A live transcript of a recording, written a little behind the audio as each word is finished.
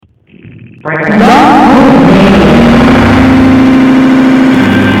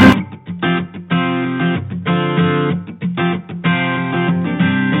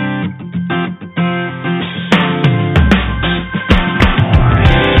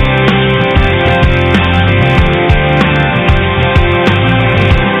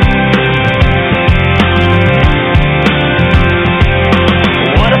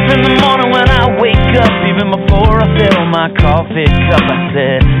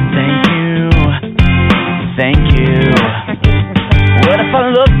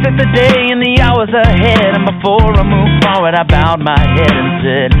I bowed my head and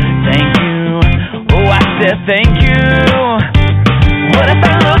said, thank you. Oh, I said, thank you. What if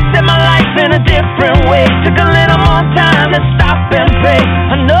I looked at my life in a different way? Took a little more time to stop and pray.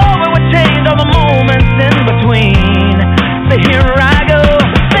 I know it would change all the moments in between. So here I go.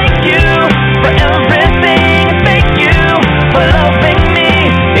 Thank you for everything. Thank you for loving me.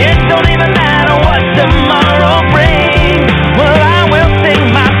 It don't even matter what tomorrow brings. Well, I will sing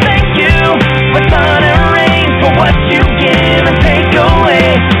my thank you for sun and rain, for what you give and take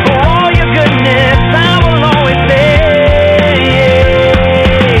away, for all your goodness. I will always say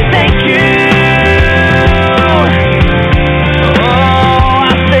thank you. Oh,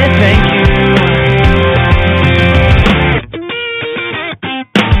 I say thank you.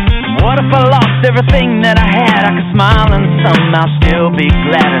 What if I lost everything that I had? I could smile and somehow still be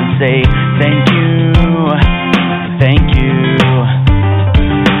glad and say thank you, thank you.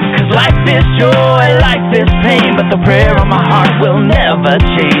 Life is joy, life is pain, but the prayer of my heart will never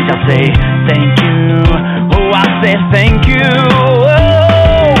change. I say thank you, oh, I say thank you.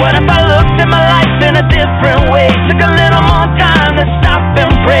 Oh, what if I looked at my life in a different way? Took a little more time to stop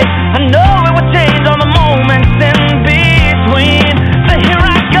and pray. I know it would change all the moments in between. So here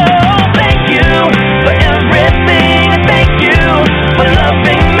I go, thank you for everything. Thank you for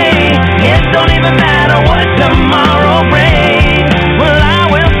loving me. It don't even matter what tomorrow brings. Well, I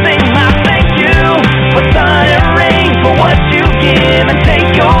will sing my thank you for sun and rain, for what you give and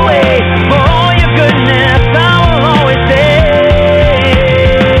take away, for all your goodness. I will always say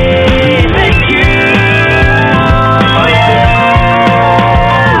thank you. Oh yeah.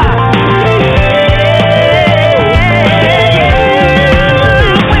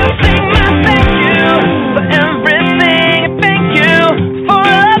 I will sing my thank you for everything. Thank you for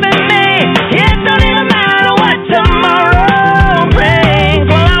loving me. It don't even matter what tomorrow brings.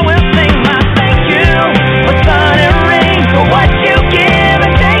 Well, I will sing my thank you for sun and rain, for what you give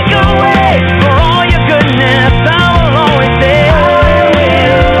and take away, for all your goodness. I will always say I will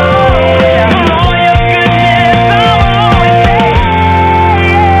always, for all your goodness. I will always say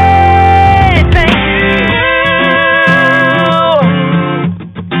thank you.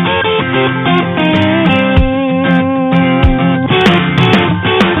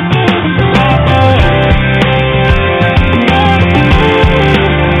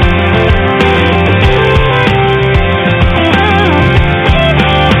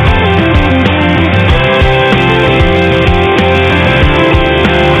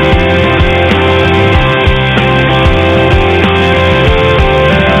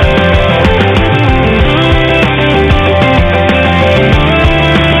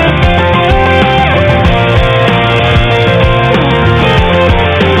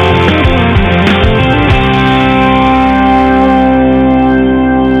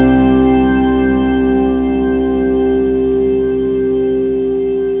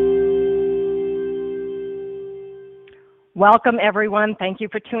 Welcome, everyone. Thank you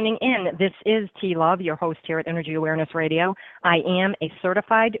for tuning in. This is T-Love, your host here at Energy Awareness Radio. I am a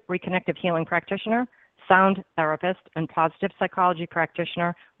certified reconnective healing practitioner, sound therapist, and positive psychology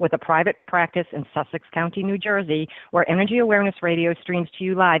practitioner with a private practice in Sussex County, New Jersey, where Energy Awareness Radio streams to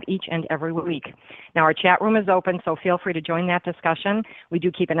you live each and every week. Now, our chat room is open, so feel free to join that discussion. We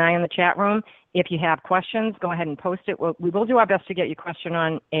do keep an eye on the chat room. If you have questions, go ahead and post it. We will do our best to get your question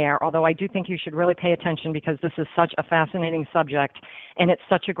on air, although I do think you should really pay attention because this is such a fascinating subject and it's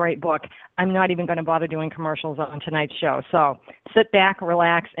such a great book. I'm not even going to bother doing commercials on tonight's show. So sit back,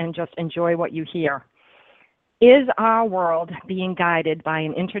 relax, and just enjoy what you hear. Is our world being guided by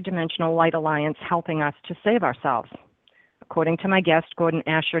an interdimensional light alliance helping us to save ourselves? According to my guest, Gordon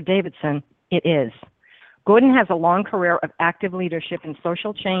Asher Davidson, it is. Gordon has a long career of active leadership in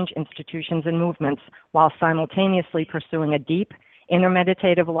social change institutions and movements while simultaneously pursuing a deep, inner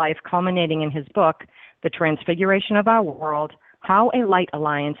meditative life culminating in his book, The Transfiguration of Our World, How a Light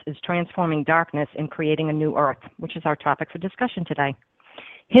Alliance is Transforming Darkness and Creating a New Earth, which is our topic for discussion today.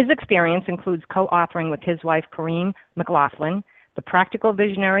 His experience includes co-authoring with his wife, Kareem McLaughlin, The Practical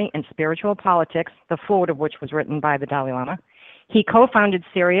Visionary and Spiritual Politics, the foreword of which was written by the Dalai Lama. He co-founded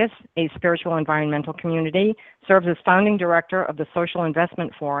Sirius, a spiritual environmental community, serves as founding director of the Social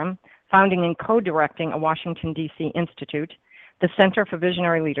Investment Forum, founding and co-directing a Washington, D.C. institute, the Center for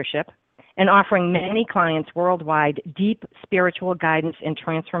Visionary Leadership, and offering many clients worldwide deep spiritual guidance and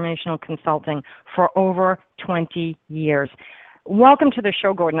transformational consulting for over 20 years. Welcome to the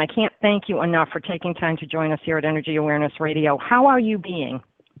show, Gordon. I can't thank you enough for taking time to join us here at Energy Awareness Radio. How are you being?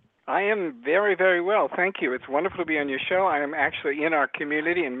 I am very, very well. Thank you. It's wonderful to be on your show. I am actually in our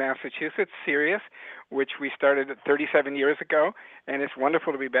community in Massachusetts, Sirius, which we started 37 years ago, and it's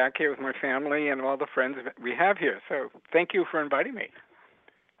wonderful to be back here with my family and all the friends we have here. So thank you for inviting me.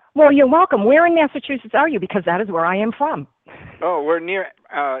 Well, you're welcome. Where in Massachusetts are you? Because that is where I am from. Oh, we're near,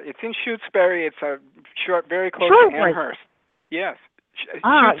 it's in Shutesbury. It's a short, very close to Amherst. Yes.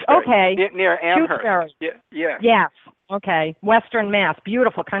 Okay. Near Amherst. Yes. Yes. Okay. Western Mass.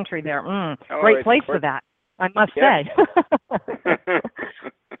 Beautiful country there. Great place for that, I must say.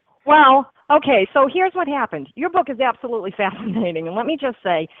 Well, okay, so here's what happened. Your book is absolutely fascinating, and let me just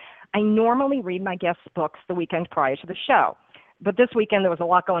say, I normally read my guests' books the weekend prior to the show, but this weekend there was a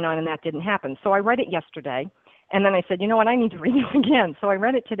lot going on and that didn't happen. So I read it yesterday, and then I said, you know what, I need to read it again. So I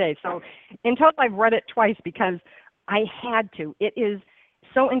read it today. So in total, I've read it twice because I had to. It is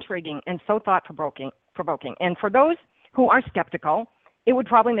so intriguing and so thought-provoking. And for those who are skeptical, it would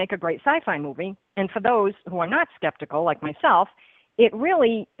probably make a great sci-fi movie. And for those who are not skeptical, like myself, it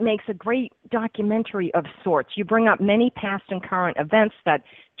really makes a great documentary of sorts. You bring up many past and current events that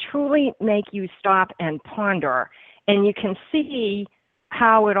truly make you stop and ponder. And you can see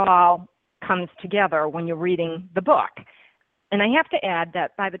how it all comes together when you're reading the book. And I have to add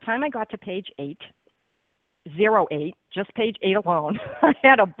that by the time I got to page 8, just page 8 alone, I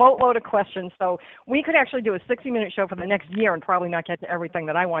had a boatload of questions, so we could actually do a 60-minute show for the next year and probably not get to everything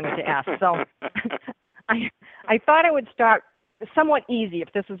that I wanted to ask. So I thought I would start somewhat easy,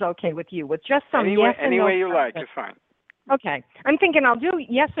 if this is okay with you, with just some yes and no. Any way you like, it's fine. Okay. I'm thinking I'll do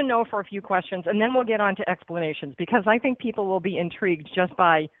yes and no for a few questions, and then we'll get on to explanations, because I think people will be intrigued just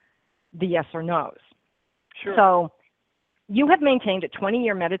by the yes or no's. Sure. So you have maintained a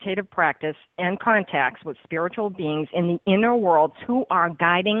 20-year meditative practice and contacts with spiritual beings in the inner worlds who are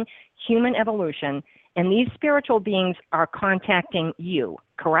guiding human evolution, and these spiritual beings are contacting you,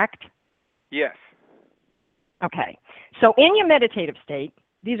 correct? Yes. Okay. So in your meditative state,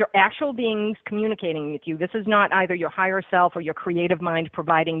 these are actual beings communicating with you. This is not either your higher self or your creative mind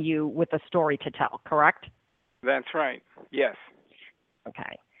providing you with a story to tell, correct? That's right. Yes.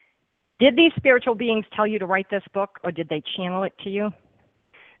 Okay. Did these spiritual beings tell you to write this book, or did they channel it to you?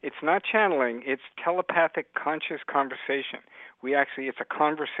 It's not channeling. It's telepathic conscious conversation. It's a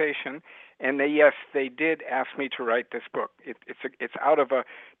conversation, and they did ask me to write this book. It's out of a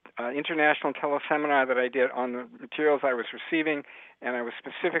international teleseminar that I did on the materials I was receiving, and I was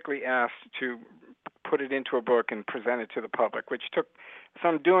specifically asked to put it into a book and present it to the public, which took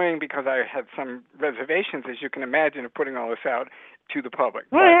some doing because I had some reservations, as you can imagine, of putting all this out to the public.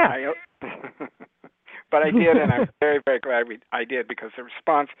 But I did, and I'm very, very glad I did, because the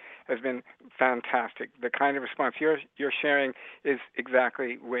response has been fantastic. The kind of response you're sharing is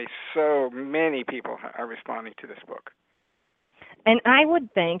exactly the way so many people are responding to this book. And I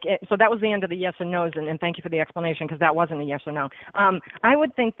would think, so that was the end of the yes and no's, and thank you for the explanation, because that wasn't a yes or no. I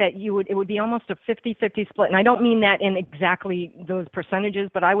would think that it would be almost a 50-50 split, and I don't mean that in exactly those percentages,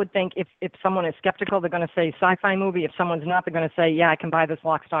 but I would think if someone is skeptical, they're going to say sci-fi movie. If someone's not, they're going to say, yeah, I can buy this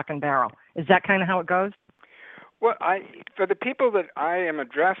lock, stock, and barrel. Is that kind of how it goes? Well, for the people that I am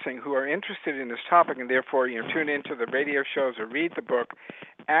addressing who are interested in this topic and therefore tune into the radio shows or read the book,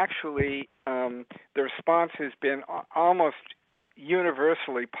 actually the response has been almost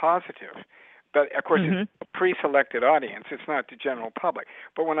universally positive. But, of course, it's a pre-selected audience. It's not the general public.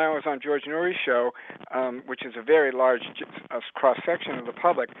 But when I was on George Nouri's show, which is a very large cross-section of the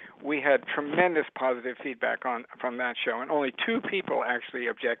public, we had tremendous positive feedback from that show, and only 2 people actually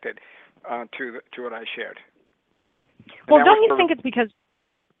objected to what I shared. Well, don't you think it's because...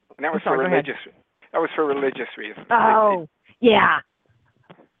 And that was for religious. That was for religious reasons. Oh, yeah.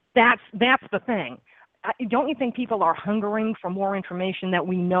 That's the thing. Don't you think people are hungering for more information that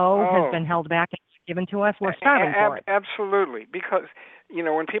we know has been held back and given to us? We're starving for it. Absolutely, because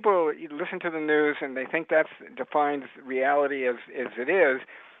when people listen to the news and they think that defines reality as it is,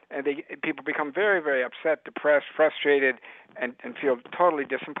 and people become very, very upset, depressed, frustrated, and feel totally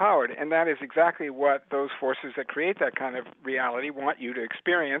disempowered. And that is exactly what those forces that create that kind of reality want you to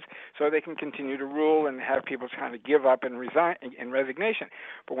experience, so they can continue to rule and have people kind of give up and resign in resignation.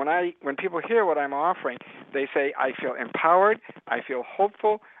 But when people hear what I'm offering, they say, I feel empowered, I feel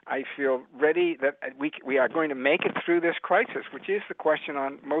hopeful, I feel ready that we are going to make it through this crisis, which is the question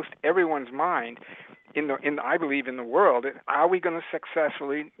on most everyone's mind. I believe in the world, are we going to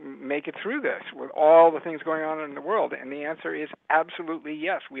successfully make it through this with all the things going on in the world? And the answer is absolutely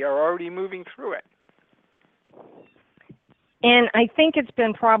yes. We are already moving through it. And I think it's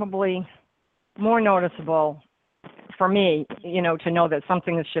been probably more noticeable for me, to know that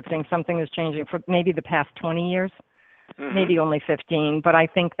something is shifting, something is changing for maybe the past 20 years, maybe only 15. But I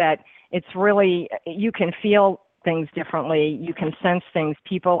think that it's really, you can feel things differently. You can sense things.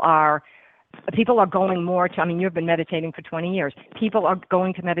 People are going more to, you've been meditating for 20 years. People are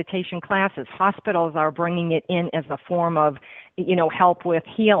going to meditation classes. Hospitals are bringing it in as a form of, help with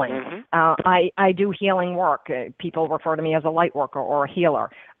healing. I do healing work. People refer to me as a light worker or a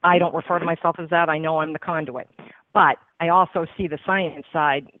healer. I don't refer to myself as that. I know I'm the conduit. But I also see the science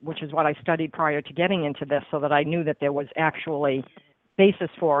side, which is what I studied prior to getting into this, so that I knew that there was actually basis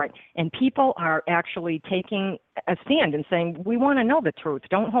for it. And people are actually taking a stand and saying, we want to know the truth.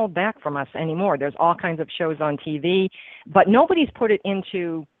 Don't hold back from us anymore. There's all kinds of shows on TV, but nobody's put it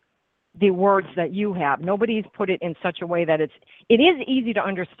into the words that you have. Nobody's put it in such a way that it is easy to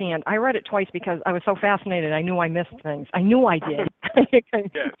understand. I read it twice because I was so fascinated. I knew I missed things. I knew I did.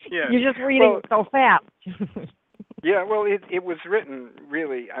 Yes. You're just reading it so fast. Yeah, well, it was written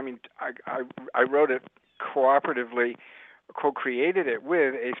really, I wrote it cooperatively, co-created it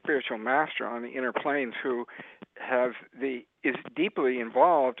with a spiritual master on the inner planes who is deeply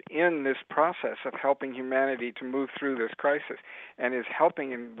involved in this process of helping humanity to move through this crisis, and is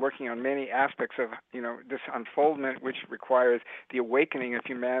helping and working on many aspects of this unfoldment, which requires the awakening of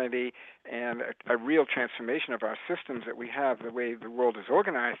humanity and a real transformation of our systems that we have, the way the world is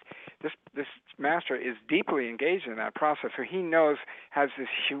organized. This master is deeply engaged in that process, so he has this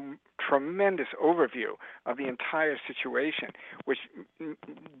tremendous overview of the entire situation, which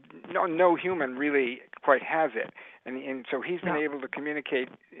no human really quite has it. And so he's been able to communicate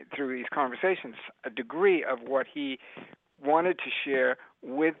through these conversations a degree of what he wanted to share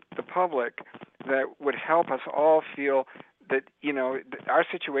with the public that would help us all feel that, our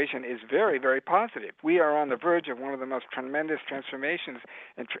situation is very, very positive. We are on the verge of one of the most tremendous transformations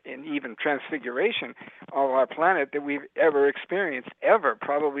and even transfiguration of our planet that we've ever experienced,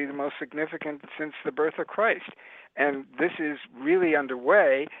 probably the most significant since the birth of Christ. And this is really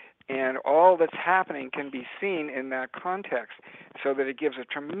underway, and all that's happening can be seen in that context, so that it gives a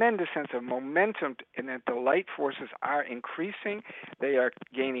tremendous sense of momentum, and that the light forces are increasing. They are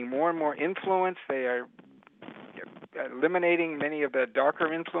gaining more and more influence. They are eliminating many of the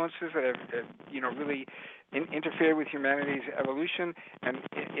darker influences that have really interfered with humanity's evolution, and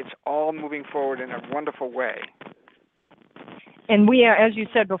it's all moving forward in a wonderful way. And we are, as you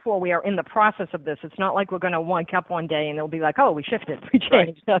said before, we are in the process of this. It's not like we're going to wake up one day and they'll be like, oh, we shifted, we changed.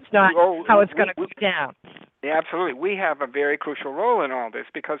 Right. That's not how it's going to go down. Yeah, absolutely. We have a very crucial role in all this,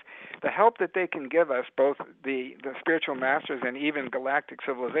 because the help that they can give us, both the spiritual masters and even galactic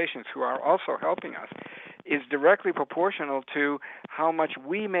civilizations who are also helping us, is directly proportional to how much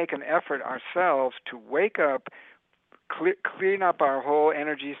we make an effort ourselves to wake up, clean up our whole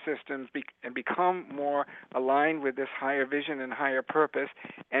energy systems, and become more aligned with this higher vision and higher purpose,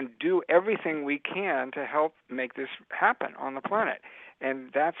 and do everything we can to help make this happen on the planet.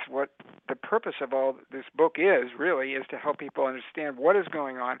 And that's what the purpose of all this book is, really, is to help people understand what is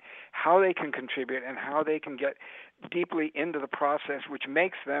going on, how they can contribute, and how they can get deeply into the process, which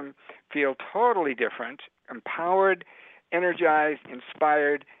makes them feel totally different, empowered, energized,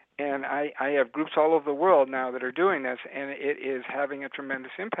 inspired. And I have groups all over the world now that are doing this, and it is having a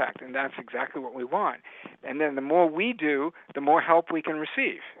tremendous impact, and that's exactly what we want. And then the more we do, the more help we can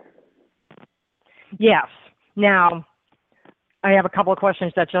receive. Yes. Now, I have a couple of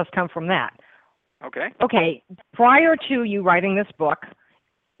questions that just come from that. Okay. Prior to you writing this book,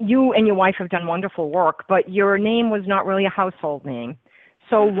 you and your wife have done wonderful work, but your name was not really a household name.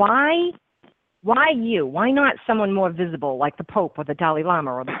 So why you? Why not someone more visible, like the Pope or the Dalai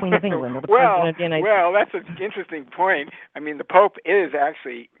Lama or the Queen of England or the President of the United States? Well, that's an interesting point. The Pope is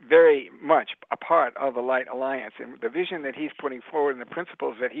actually very much a part of the Light Alliance, and the vision that he's putting forward and the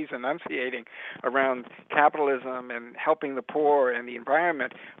principles that he's enunciating around capitalism and helping the poor and the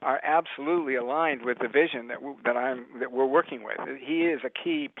environment are absolutely aligned with the vision that we're working with. He is a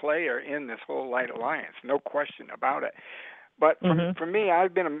key player in this whole Light Alliance, no question about it. But for me,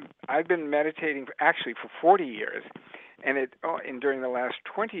 I've been meditating actually for 40 years, and during the last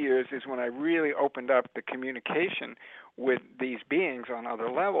 20 years is when I really opened up the communication with these beings on other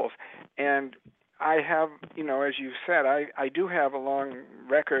levels. And I have, as you said, I do have a long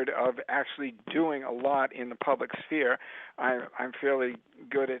record of actually doing a lot in the public sphere. I'm fairly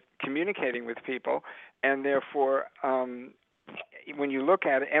good at communicating with people, and therefore, when you look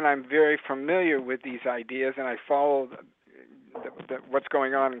at it, and I'm very familiar with these ideas, and I follow what's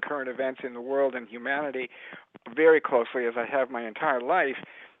going on in current events in the world and humanity very closely, as I have my entire life.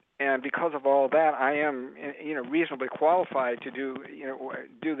 And because of all that, I am, reasonably qualified to do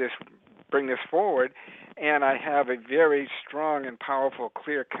this, bring this forward. And I have a very strong and powerful,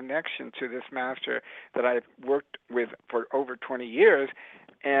 clear connection to this master that I've worked with for over 20 years,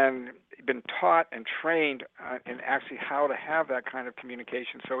 and been taught and trained in actually how to have that kind of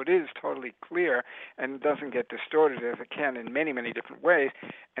communication. So it is totally clear and doesn't get distorted as it can in many, many different ways,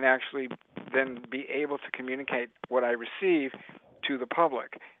 and actually then be able to communicate what I receive to the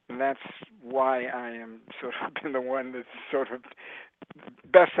public. And that's why I am sort of been the one that's sort of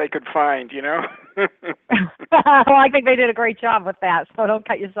best they could find, Well, I think they did a great job with that, so don't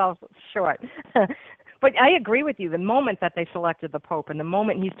cut yourself short. But I agree with you. The moment that they selected the Pope and the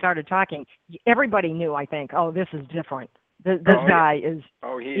moment he started talking, everybody knew, I think, oh, this is different. This guy is,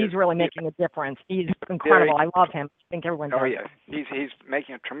 he's really making a difference. He's incredible. I love him. I think everyone does. Oh, yes. He's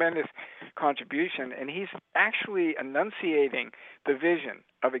making a tremendous contribution, and he's actually enunciating the vision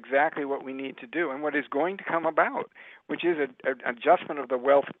of exactly what we need to do and what is going to come about, which is an adjustment of the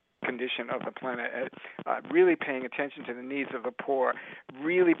wealth condition of the planet, really paying attention to the needs of the poor,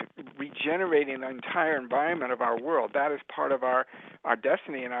 really regenerating the entire environment of our world. That is part of our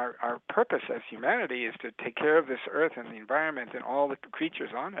destiny, and our purpose as humanity is to take care of this earth and the environment and all the creatures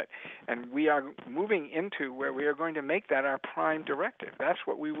on it. And we are moving into where we are going to make that our prime directive. That's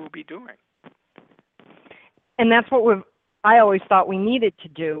what we will be doing. And that's what I always thought we needed to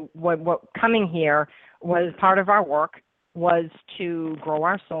do. What coming here was part of our work, was to grow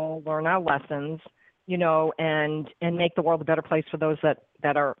our soul, learn our lessons, and make the world a better place for those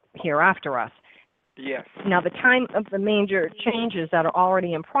that are here after us. Yes. Now, the time of the major changes that are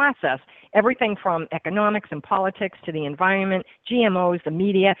already in process, everything from economics and politics to the environment, GMOs, the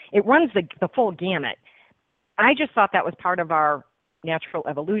media, it runs the full gamut. I just thought that was part of our natural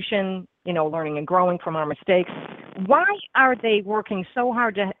evolution, learning and growing from our mistakes. Why are they working so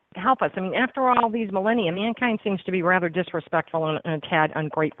hard to help us? I mean, after all these millennia, mankind seems to be rather disrespectful and a tad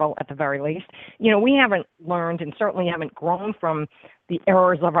ungrateful at the very least. We haven't learned and certainly haven't grown from the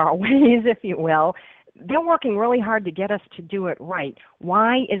errors of our ways, if you will. They're working really hard to get us to do it right.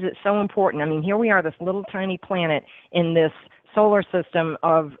 Why is it so important? I mean, here we are, this little tiny planet in this solar system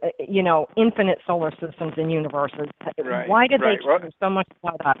of, infinite solar systems and universes. Right. Why did they care so much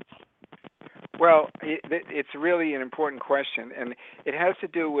about us? Well, it's really an important question, and it has to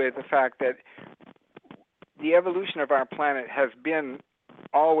do with the fact that the evolution of our planet has been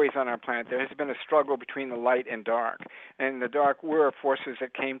always on our planet. There has been a struggle between the light and dark, and the dark were forces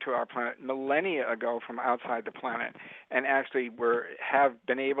that came to our planet millennia ago from outside the planet, and actually have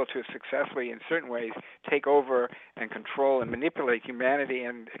been able to successfully, in certain ways, take over and control and manipulate humanity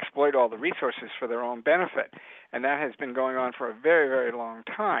and exploit all the resources for their own benefit. And that has been going on for a very, very long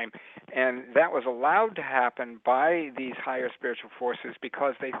time. And that was allowed to happen by these higher spiritual forces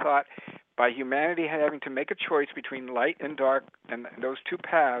because they thought by humanity having to make a choice between light and dark and those two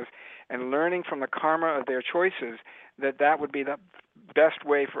paths and learning from the karma of their choices, that would be the best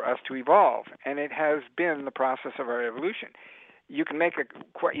way for us to evolve. And it has been the process of our evolution. You can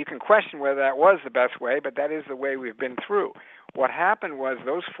question whether that was the best way, but that is the way we've been through. What happened was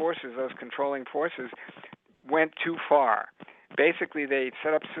those forces, those controlling forces, went too far. Basically, they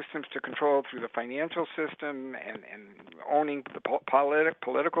set up systems to control through the financial system and owning the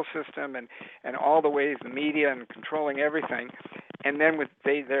political system and all the ways, the media, and controlling everything. And then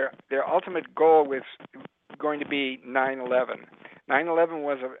their ultimate goal was going to be 9/11. 9/11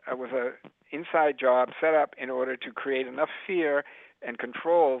 was a inside job set up in order to create enough fear and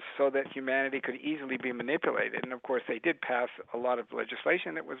controls so that humanity could easily be manipulated. And of course, they did pass a lot of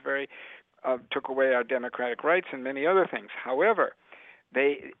legislation that was took away our democratic rights and many other things. However,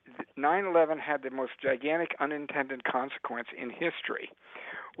 9/11 had the most gigantic unintended consequence in history,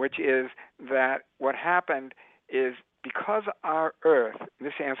 which is that what happened is because our Earth,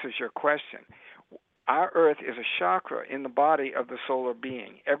 this answers your question, our Earth is a chakra in the body of the solar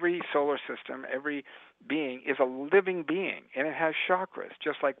being. Every solar system, every being is a living being, and it has chakras,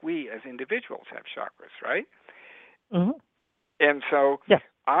 just like we as individuals have chakras, right? Mm-hmm. And so yes.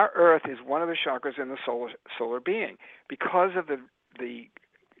 our Earth is one of the chakras in the solar being. Because of the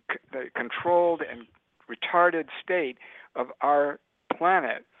controlled and retarded state of our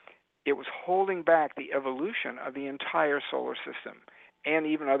planet, it was holding back the evolution of the entire solar system and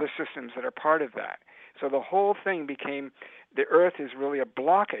even other systems that are part of that. So the whole thing became, the Earth is really a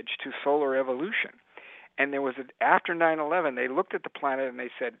blockage to solar evolution. And there was, after 9/11, they looked at the planet and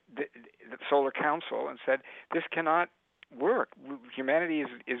they said, the Solar Council, and said, this cannot work. Humanity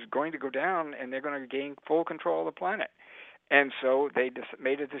is going to go down, and they're going to gain full control of the planet. And so they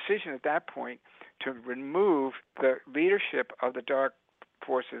made a decision at that point to remove the leadership of the dark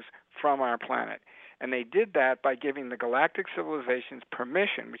forces from our planet. And they did that by giving the galactic civilizations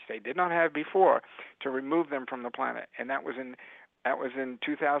permission, which they did not have before, to remove them from the planet. And that was in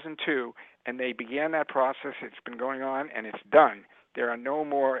 2002, and they began that process. It's been going on, and it's done. There are no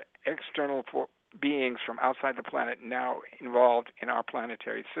more external beings from outside the planet now involved in our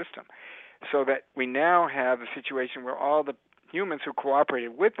planetary system. So that we now have a situation where all the humans who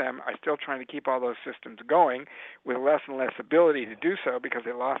cooperated with them are still trying to keep all those systems going with less and less ability to do so because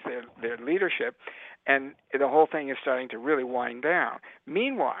they lost their leadership, and the whole thing is starting to really wind down.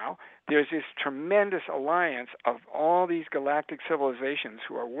 Meanwhile, there's this tremendous alliance of all these galactic civilizations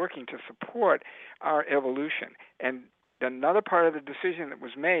who are working to support our evolution. And another part of the decision that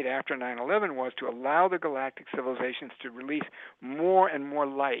was made after 9/11 was to allow the galactic civilizations to release more and more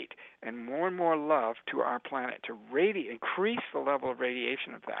light and more love to our planet, to increase the level of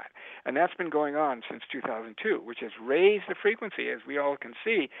radiation of that. And that's been going on since 2002, which has raised the frequency, as we all can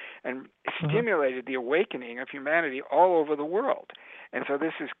see, and stimulated the awakening of humanity all over the world. And so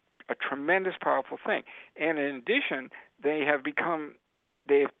this is a tremendous, powerful thing. And in addition,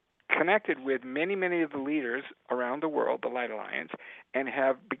 they've connected with many of the leaders around the world, the Light Alliance, and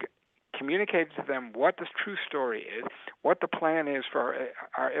have communicated to them what the true story is, what the plan is for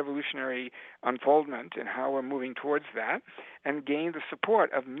our evolutionary unfoldment and how we're moving towards that, and gained the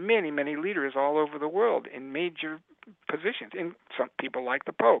support of many leaders all over the world in major positions, in some people like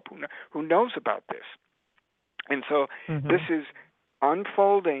the Pope, who knows about this. And so this is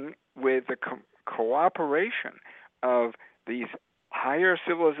unfolding with the cooperation of these higher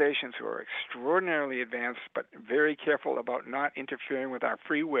civilizations who are extraordinarily advanced but very careful about not interfering with our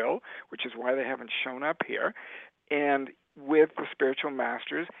free will, which is why they haven't shown up here, and with the spiritual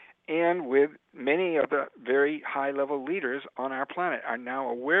masters and with many of the very high-level leaders on our planet are now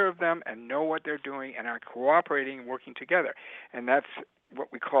aware of them and know what they're doing and are cooperating and working together. And that's what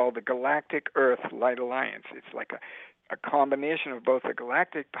we call the Galactic Earth Light Alliance. It's like a combination of both the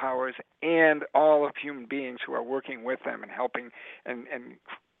galactic powers and all of human beings who are working with them and helping and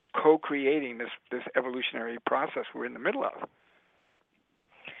co-creating this evolutionary process we're in the middle of.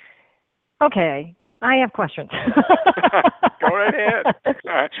 Okay, I have questions. Go right ahead.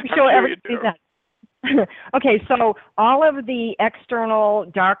 I'm sure you do. That. Okay, so all of the external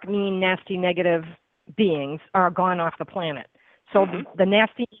dark, mean, nasty, negative beings are gone off the planet. So the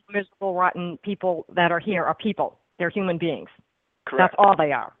nasty, miserable, rotten people that are here are people. They're human beings. Correct. That's all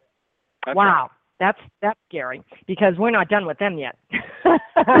they are. That's wow. Right. That's scary because we're not done with them yet.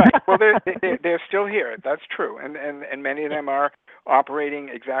 Right. Well, they're still here. That's true, and many of them are operating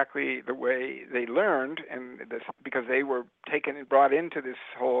exactly the way they learned, and this because they were taken and brought into this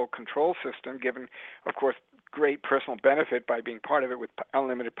whole control system, given, of course, great personal benefit by being part of it with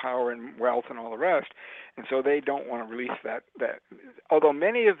unlimited power and wealth and all the rest, and so they don't want to release that. Although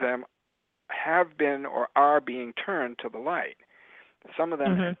many of them have been or are being turned to the light. Some of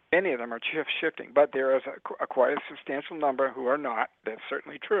them, many of them are shifting, but there is quite a substantial number who are not. That's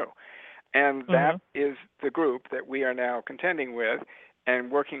certainly true. And that is the group that we are now contending with and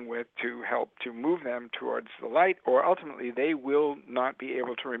working with to help to move them towards the light, or ultimately they will not be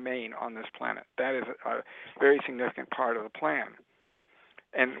able to remain on this planet. That is a very significant part of the plan.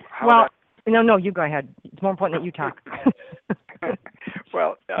 And how No, you go ahead. It's more important that you talk.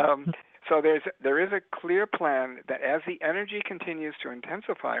 Well, so there is a clear plan that as the energy continues to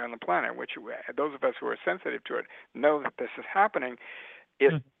intensify on the planet, which those of us who are sensitive to it know that this is happening,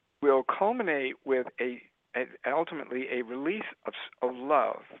 it will culminate with ultimately a release of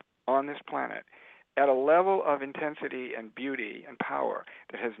love on this planet at a level of intensity and beauty and power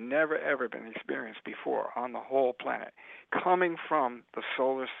that has never, ever been experienced before on the whole planet, coming from the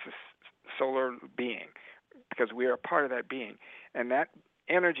solar being, because we are part of that being. And that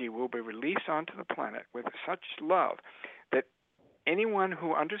energy will be released onto the planet with such love that anyone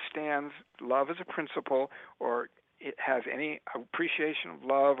who understands love as a principle, or it has any appreciation of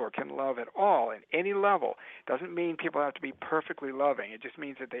love, or can love at all at any level, doesn't mean people have to be perfectly loving. It just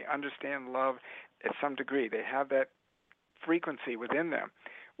means that they understand love at some degree. They have that frequency within them,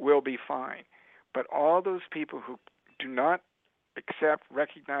 will be fine. But all those people who do not accept,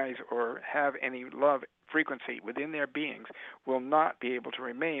 recognize, or have any love frequency within their beings will not be able to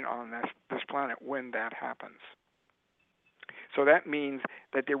remain on this planet when that happens. So that means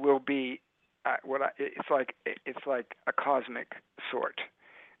that there will be it's like a cosmic sort,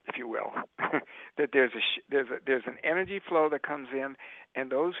 if you will, that there's an energy flow that comes in,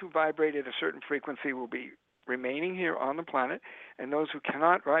 and those who vibrate at a certain frequency will be remaining here on the planet, and those who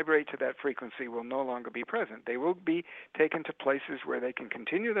cannot vibrate to that frequency will no longer be present. They will be taken to places where they can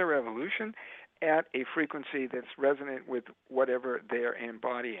continue their evolution at a frequency that's resonant with whatever they're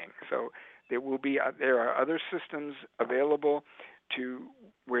embodying. So there are other systems available to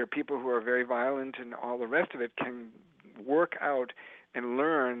where people who are very violent and all the rest of it can work out and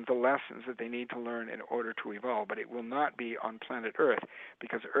learn the lessons that they need to learn in order to evolve. But it will not be on planet Earth,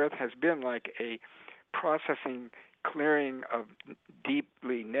 because Earth has been like a processing, clearing of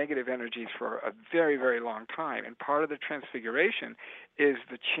deeply negative energies for a very, very long time. And part of the transfiguration is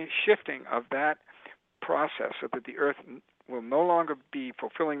the shifting of that process so that the Earth will no longer be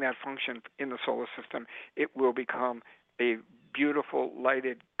fulfilling that function in the solar system. It will become a beautiful,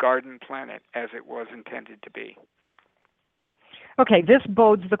 lighted garden planet as it was intended to be. Okay, this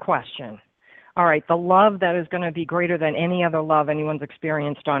bodes the question. All right, the love that is going to be greater than any other love anyone's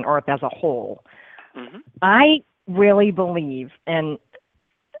experienced on Earth as a whole. Mm-hmm. I really believe, and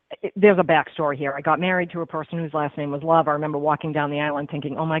there's a backstory here. I got married to a person whose last name was Love. I remember walking down the aisle and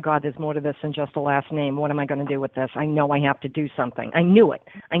thinking, oh my God, there's more to this than just a last name. What am I going to do with this? I know I have to do something. I knew it.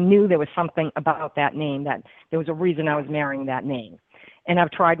 I knew there was something about that name, that there was a reason I was marrying that name. And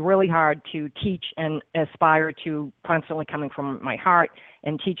I've tried really hard to teach and aspire to constantly coming from my heart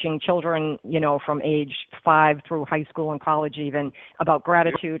and teaching children, from age 5 through high school and college even, about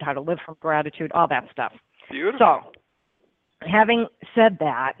gratitude, how to live from gratitude, all that stuff. Beautiful. So, having said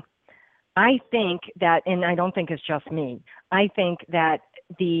that, I think that, and I don't think it's just me, I think that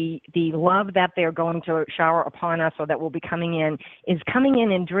the love that they're going to shower upon us, or that will be coming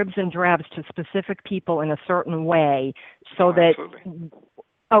in dribs and drabs to specific people in a certain way, so that, absolutely.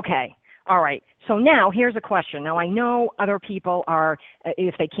 Okay, all right. So now here's a question. Now I know other people are,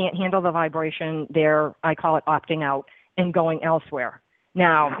 if they can't handle the vibration, I call it opting out and going elsewhere.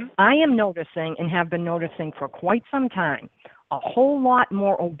 Now, I am noticing, and have been noticing for quite some time, a whole lot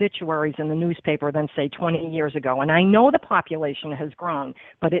more obituaries in the newspaper than, say, 20 years ago. And I know the population has grown,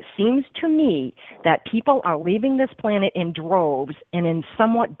 but it seems to me that people are leaving this planet in droves and in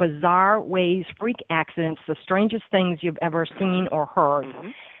somewhat bizarre ways, freak accidents, the strangest things you've ever seen or heard. Mm-hmm.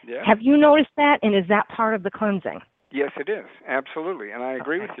 Yeah. Have you noticed that, and is that part of the cleansing? Yes, it is, absolutely, and I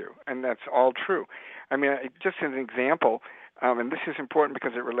agree with you, and that's all true. I mean, just as an example, and this is important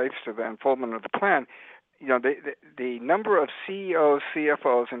because it relates to the unfoldment of the plan, the number of CEOs,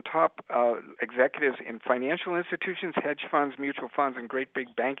 CFOs, and top executives in financial institutions, hedge funds, mutual funds, and great big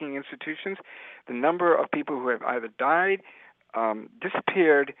banking institutions, the number of people who have either died,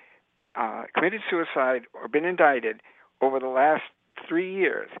 disappeared, committed suicide, or been indicted over the last 3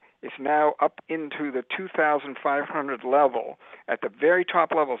 years is now up into the 2,500 level, at the very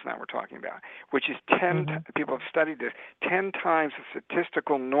top levels now we're talking about, which is 10, people have studied this, 10 times the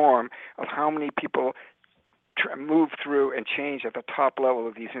statistical norm of how many people move through and change at the top level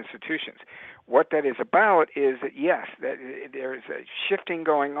of these institutions. What that is about is that, yes, that there is a shifting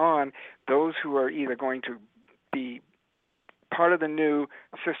going on. Those who are either going to be part of the new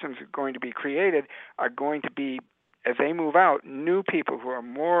systems that are going to be created are going to be, as they move out, new people who are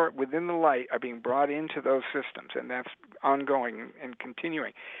more within the light are being brought into those systems, and that's ongoing and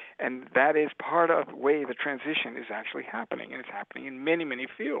continuing. And that is part of the way the transition is actually happening, and it's happening in many, many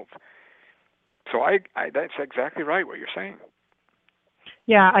fields. So that's exactly right what you're saying.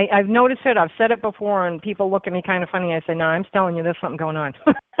 Yeah, I've noticed it. I've said it before, and people look at me kind of funny. I say, no, I'm telling you, there's something going on.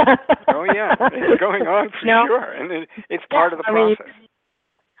 Oh, yeah, it's going on for sure, and it's part of the process.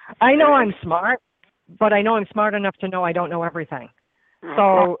 I know I'm smart, but I know I'm smart enough to know I don't know everything.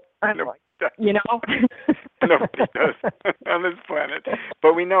 So, Nobody does on this planet.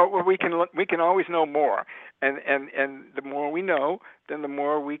 But we know we can always know more, and the more we know, then the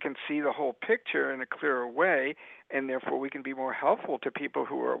more we can see the whole picture in a clearer way, and therefore we can be more helpful to people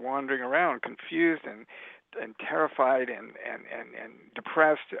who are wandering around confused and terrified and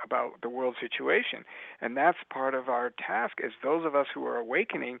depressed about the world situation. And that's part of our task as those of us who are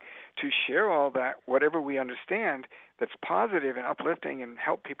awakening, to share all that, whatever we understand that's positive and uplifting, and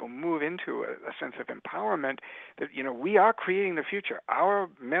help people move into a sense of empowerment that, we are creating the future. Our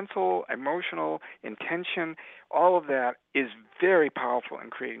mental, emotional intention, all of that is very powerful in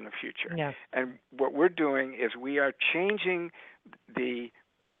creating the future. Yes. And what we're doing is we are changing the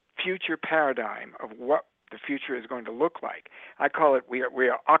future paradigm of what the future is going to look like. I call it we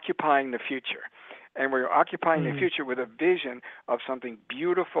are occupying the future. And we're occupying the future with a vision of something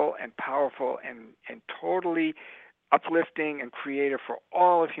beautiful and powerful and totally uplifting and creative for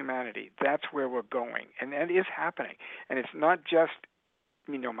all of humanity. That's where we're going. And that is happening. And it's not just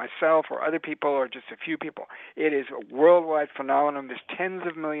myself or other people or just a few people. It is a worldwide phenomenon. There's tens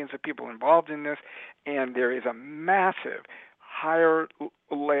of millions of people involved in this, and there is a massive higher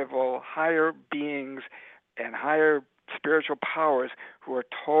level, higher beings and higher spiritual powers who are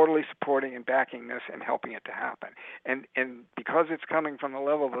totally supporting and backing this and helping it to happen. And because it's coming from the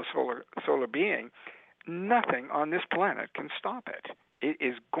level of the solar being, nothing on this planet can stop it. It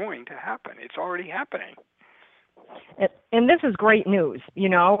is going to happen. It's already happening. And this is great news,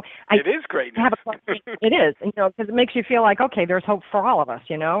 It is great news. It is, because it makes you feel like, okay, there's hope for all of us,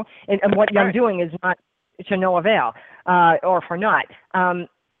 and what I'm doing is not to no avail, or for naught.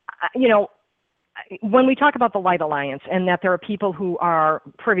 When we talk about the Light Alliance and that there are people who are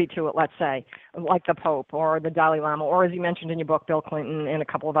privy to it, let's say, like the Pope or the Dalai Lama, or as you mentioned in your book, Bill Clinton and a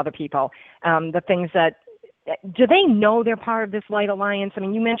couple of other people, the things that, do they know they're part of this Light Alliance? I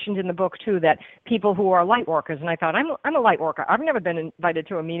mean, you mentioned in the book, too, that people who are light workers, and I thought, I'm a light worker. I've never been invited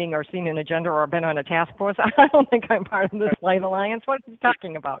to a meeting or seen an agenda or been on a task force. I don't think I'm part of this Light Alliance. What are you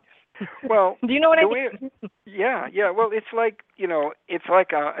talking about? Well, do you know what I mean? Yeah. Well, it's like,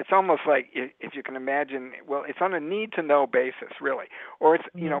 it's almost like, if you can imagine, well, it's on a need to know basis, really. Or it's,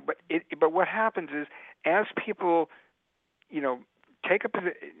 but what happens is, as people, take a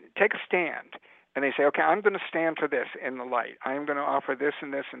stand, and they say, okay, I'm going to stand for this in the light. I'm going to offer this,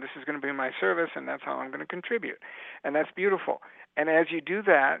 and this is going to be my service, and that's how I'm going to contribute. And that's beautiful. And as you do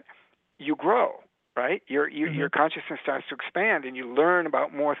that, you grow, right? Your consciousness starts to expand, and you learn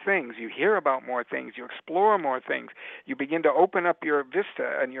about more things. You hear about more things. You explore more things. You begin to open up your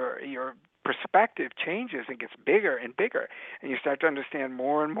vista, and your perspective changes and gets bigger and bigger, and you start to understand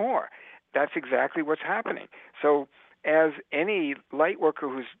more and more. That's exactly what's happening. So as any light worker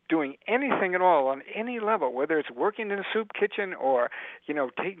who's doing anything at all on any level, whether it's working in a soup kitchen or,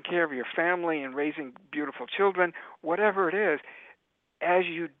 taking care of your family and raising beautiful children, whatever it is, as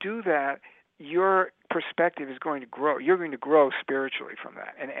you do that, your perspective is going to grow. You're going to grow spiritually from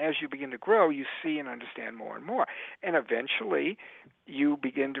that. And as you begin to grow, you see and understand more and more. And eventually, you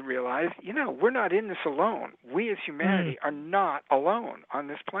begin to realize, we're not in this alone. We as humanity are not alone on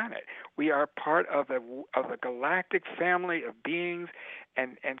this planet. We are part of a galactic family of beings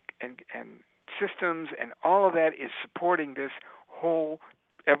and systems, and all of that is supporting this whole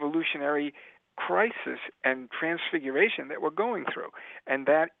evolutionary crisis and transfiguration that we're going through. And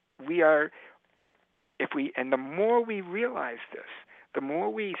that we are, and the more we realize this, the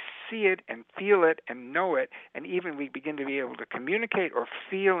more we see it and feel it and know it, and even we begin to be able to communicate or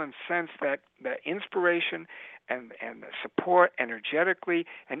feel and sense that inspiration and the support energetically,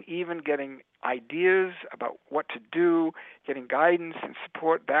 and even getting ideas about what to do, getting guidance and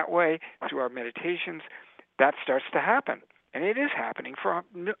support that way through our meditations, that starts to happen. And it is happening for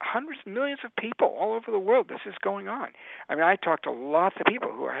hundreds of millions of people all over the world. This is going on. I mean, I talk to lots of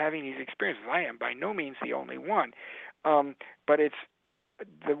people who are having these experiences. I am by no means the only one. But it's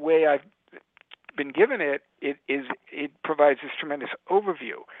the way I've been given it provides this tremendous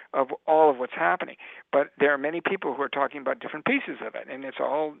overview of all of what's happening. But there are many people who are talking about different pieces of it, and it's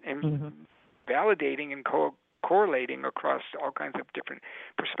all validating and correlating across all kinds of different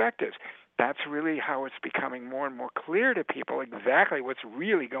perspectives. That's really how it's becoming more and more clear to people exactly what's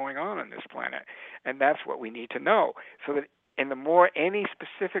really going on this planet. And that's what we need to know. So that, and the more any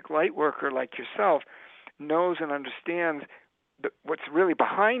specific light worker like yourself knows and understands what's really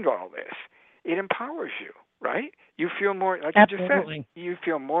behind all this, it empowers you, right? You feel more, like Absolutely. You just said, you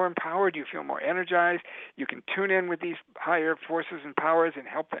feel more empowered, you feel more energized, you can tune in with these higher forces and powers and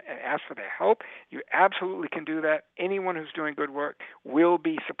help and ask for their help. You absolutely can do that. Anyone who's doing good work will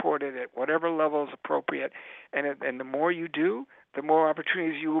be supported at whatever level is appropriate. And the more you do, the more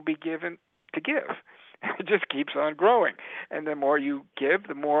opportunities you will be given to give. It just keeps on growing. And the more you give,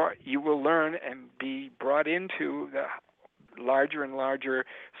 the more you will learn and be brought into the larger and larger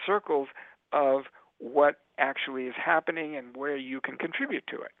circles of what actually is happening and where you can contribute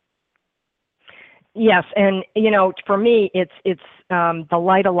to it. Yes, and for me, it's the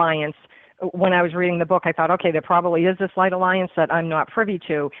Light Alliance. When I was reading the book, I thought, okay, there probably is this Light Alliance that I'm not privy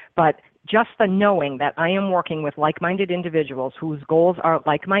to, but just the knowing that I am working with like-minded individuals whose goals are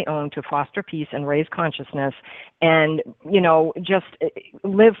like my own to foster peace and raise consciousness and, just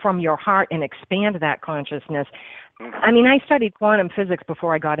live from your heart and expand that consciousness, I mean, I studied quantum physics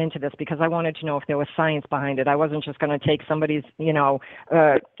before I got into this because I wanted to know if there was science behind it. I wasn't just going to take somebody's,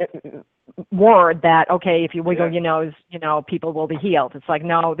 word that, okay, if you wiggle your nose, people will be healed. It's like,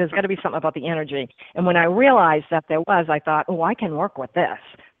 no, there's got to be something about the energy. And when I realized that there was, I thought, oh, I can work with this.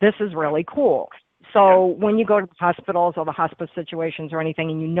 This is really cool. So when you go to the hospitals or the hospice situations or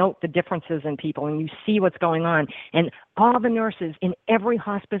anything and you note the differences in people and you see what's going on, and all the nurses in every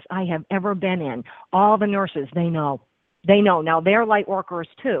hospice I have ever been in, all the nurses, they know. They know. Now, they're light workers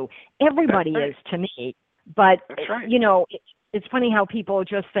too. Everybody is to me. But, it's funny how people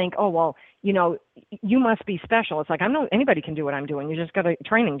just think, oh, well, you must be special. It's like, anybody can do what I'm doing. You just got a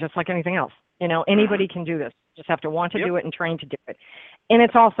training just like anything else. Anybody can do this. You just have to want to do it and train to do it. And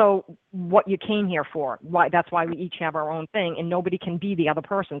it's also what you came here for. That's why we each have our own thing, and nobody can be the other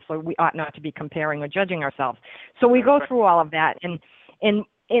person, so we ought not to be comparing or judging ourselves. So we go through all of that, and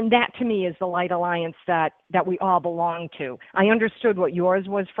that to me is the Light Alliance that we all belong to. I understood what yours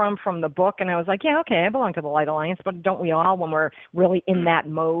was from the book, and I was like, yeah, okay, I belong to the Light Alliance, but don't we all when we're really in that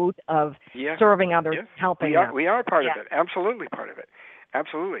mode of serving others, helping them? We are part of it, absolutely part of it,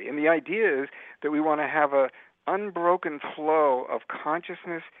 absolutely. And the idea is that we want to have a unbroken flow of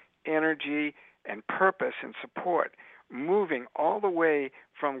consciousness, energy, and purpose and support, moving all the way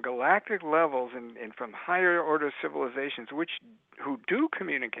from galactic levels and from higher order civilizations who do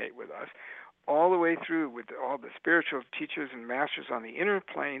communicate with us, all the way through with all the spiritual teachers and masters on the inner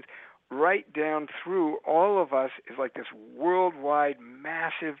planes, right down through all of us is like this worldwide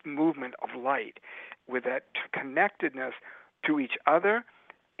massive movement of light with that connectedness to each other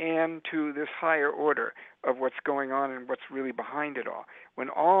and to this higher order of what's going on and what's really behind it all. When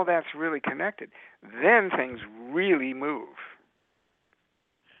all that's really connected, then things really move.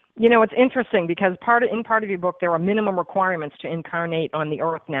 It's interesting because part of your book, there are minimum requirements to incarnate on the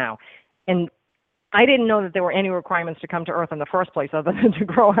earth now. And I didn't know that there were any requirements to come to earth in the first place other than to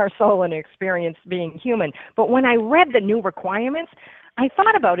grow our soul and experience being human. But when I read the new requirements, I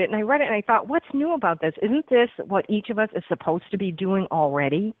thought about it, and I read it, and I thought, what's new about this? Isn't this what each of us is supposed to be doing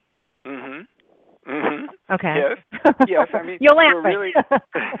already? Okay. Yes. I mean, you're laughing.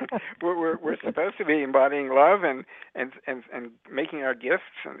 We're supposed to be embodying love and making our gifts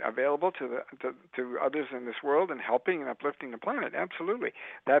available to others in this world and helping and uplifting the planet. Absolutely,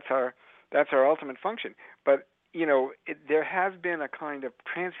 that's our ultimate function. But there has been a kind of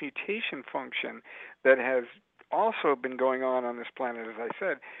transmutation function that has also been going on this planet, as I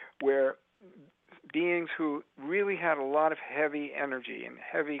said, where beings who really had a lot of heavy energy and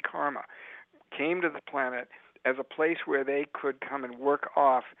heavy karma came to the planet as a place where they could come and work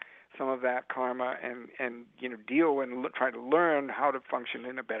off some of that karma and deal and try to learn how to function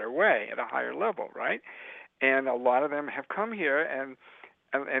in a better way at a higher level, right? And a lot of them have come here, and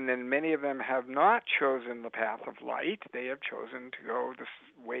then many of them have not chosen the path of light. They have chosen to go this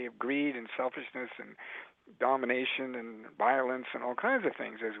way of greed and selfishness and domination and violence and all kinds of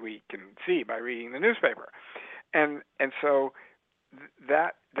things, as we can see by reading the newspaper. And so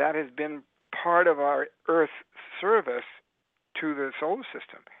that has been part of our Earth service to the solar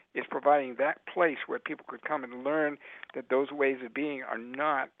system, is providing that place where people could come and learn that those ways of being are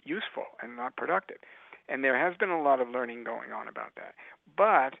not useful and not productive. And there has been a lot of learning going on about that.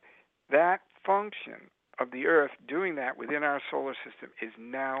 But that function of the Earth doing that within our solar system is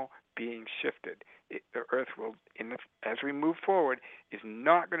now being shifted. The Earth will, as we move forward, is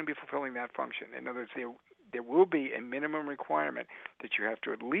not going to be fulfilling that function. In other words, there will be a minimum requirement that you have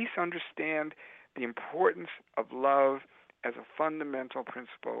to at least understand the importance of love as a fundamental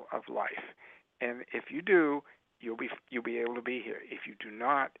principle of life. And if you do, you'll be able to be here. If you do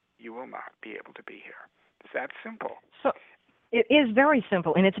not, you will not be able to be here. It's that simple. So it is very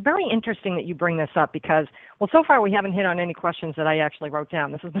simple, and it's very interesting that you bring this up because, well, so far we haven't hit on any questions that I actually wrote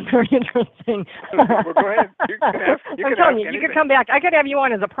down. This has been very interesting. Well, go ahead. I'm telling you, you could come back. I could have you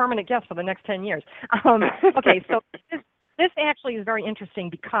on as a permanent guest for the next 10 years. Okay, so this actually is very interesting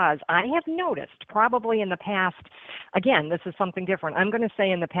because I have noticed probably in the past, again, this is something different. I'm going to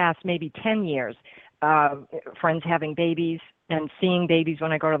say in the past maybe 10 years, friends having babies and seeing babies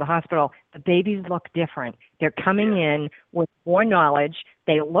when I go to the hospital, the babies look different. They're coming in with more knowledge.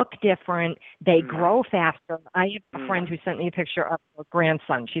 They look different. They grow faster. I have a friend who sent me a picture of her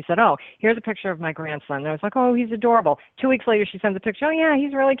grandson. She said, oh, here's a picture of my grandson. And I was like, oh, he's adorable. 2 weeks later, she sends a picture. Oh, yeah,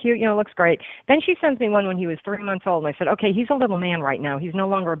 he's really cute. Looks great. Then she sends me one when he was 3 months old. And I said, okay, he's a little man right now. He's no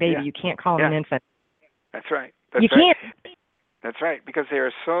longer a baby. Yeah. You can't call him an infant. That's right. You can't. That's right, because there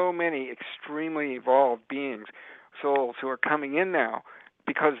are so many extremely evolved beings, souls, who are coming in now,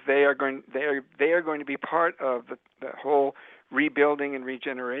 because they are going to be part of the whole rebuilding and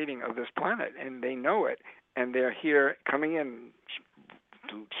regenerating of this planet, and they know it, and they're here coming in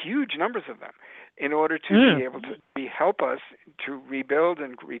huge numbers of them in order to be able to help us to rebuild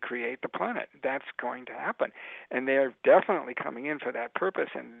and recreate the planet. That's going to happen. And they're definitely coming in for that purpose,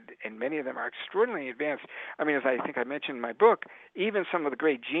 and many of them are extraordinarily advanced. I mean, as I think I mentioned in my book, even some of the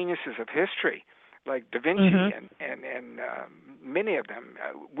great geniuses of history, like Da Vinci and many of them,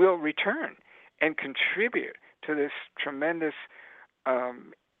 will return and contribute to this tremendous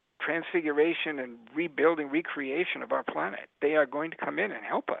transfiguration and rebuilding, recreation of our planet. They are going to come in and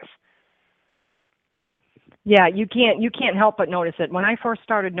help us. Yeah, you can't help but notice it. When I first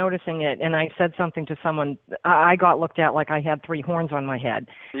started noticing it, and I said something to someone, I got looked at like I had 3 horns on my head,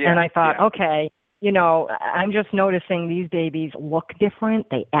 and I thought, okay, I'm just noticing these babies look different,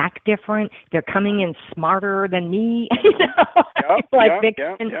 they act different, they're coming in smarter than me.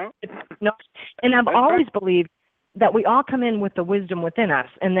 And I've always believed that we all come in with the wisdom within us,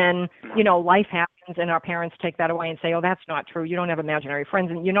 and then, life happens and our parents take that away and say, oh, that's not true, you don't have imaginary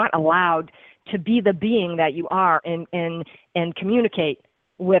friends, and you're not allowed to be the being that you are and communicate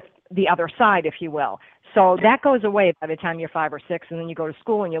with the other side, if you will. So that goes away by the time you're 5 or 6, and then you go to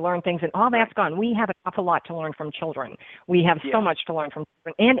school and you learn things, and all that's gone. We have an awful lot to learn from children. We have so much to learn from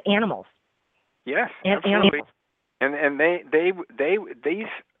children and animals. Yes, and absolutely. And these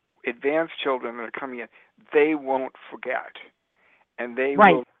advanced children that are coming in, they won't forget, and they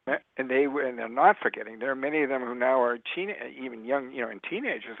will, and they're not forgetting. There are many of them who now are even young, and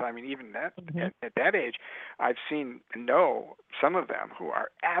teenagers. I mean, even that at that age, I've seen some of them who are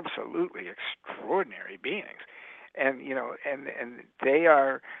absolutely extraordinary beings, and and they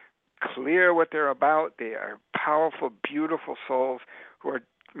are clear what they're about. They are powerful, beautiful souls who are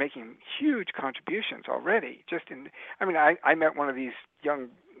making huge contributions already. I met one of these young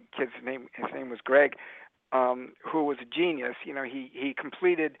kids. His name was Greg, who was a genius. He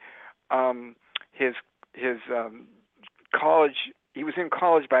completed his college. He was in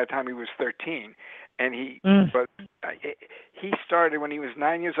college by the time he was 13, and he started when he was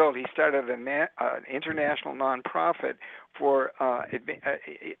 9 years old. He started an international nonprofit for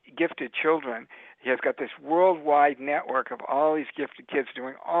gifted children. He has got this worldwide network of all these gifted kids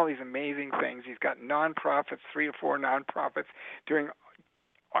doing all these amazing things. He's got nonprofits, 3 or 4 nonprofits doing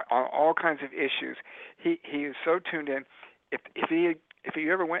on all kinds of issues. He is so tuned in. If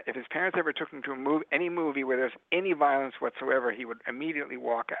his parents ever took him to any movie where there's any violence whatsoever, he would immediately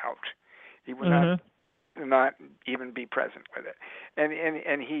walk out. He would not even be present with it.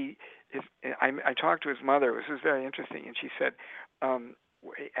 I talked to his mother. This was very interesting, and she said,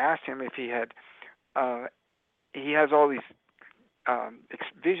 asked him if he has all these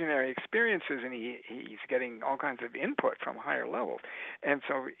visionary experiences, and he's getting all kinds of input from higher levels. And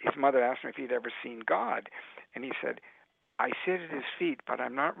so his mother asked him if he'd ever seen God, and he said, I sit at his feet, but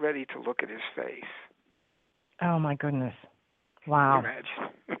I'm not ready to look at his face. Oh, my goodness. Wow. Can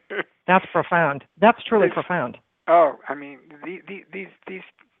you imagine? That's profound. That's truly profound. Oh, I mean, these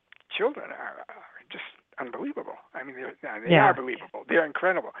children are just unbelievable. I mean, they are believable. They're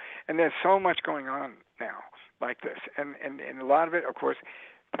incredible. And there's so much going on now like this. And a lot of it, of course,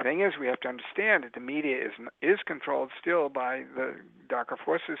 the thing is, we have to understand that the media is controlled still by the darker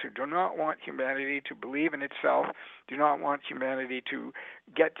forces who do not want humanity to believe in itself, do not want humanity to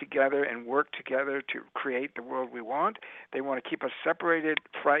get together and work together to create the world we want. They want to keep us separated,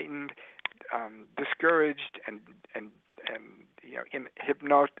 frightened, discouraged, and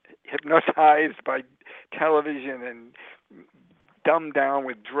hypnotized by television and dumbed down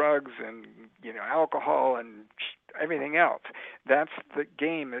with drugs and alcohol and everything else. That's the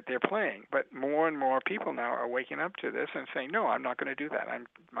game that they're playing. But more and more people now are waking up to this and saying, "No, I'm not going to do that.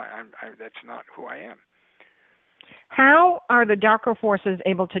 That's not who I am." How are the darker forces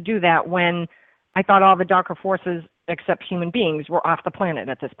able to do that when I thought all the darker forces, except human beings, were off the planet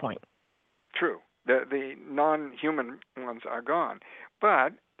at this point? True. The non-human ones are gone,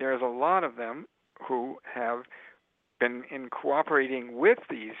 but there's a lot of them who have been cooperating with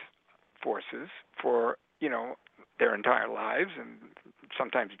these forces for their entire lives and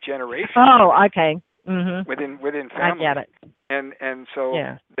sometimes generations. Oh, okay. Mm-hmm. Within families. I get it. And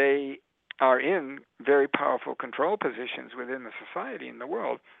so they are in very powerful control positions within the society and the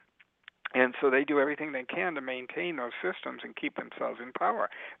world. And so they do everything they can to maintain those systems and keep themselves in power.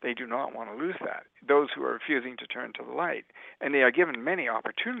 They do not want to lose that, those who are refusing to turn to the light. And they are given many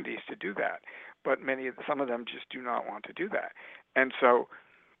opportunities to do that, but some of them just do not want to do that. And so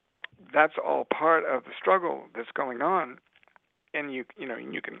that's all part of the struggle that's going on. And you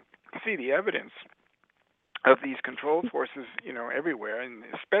can see the evidence of these control forces, everywhere, and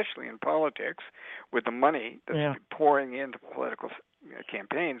especially in politics, with the money that's pouring into political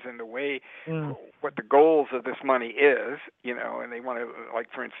campaigns and the way what the goals of this money is, and they want to, like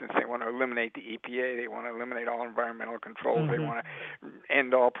for instance, they want to eliminate the EPA, they want to eliminate all environmental controls, they want to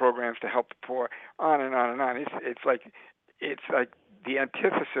end all programs to help the poor, on and on and on. It's like the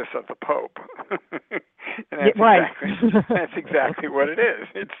antithesis of the Pope. And that's exactly what it is.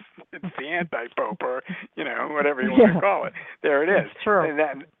 It's the anti-Pope, or whatever you want to call it. There it is. That's true.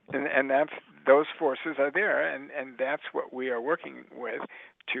 And that's those forces are there, and that's what we are working with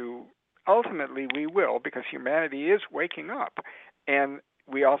to ultimately we will, because humanity is waking up, and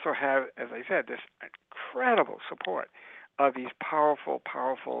we also have, as I said, this incredible support of these powerful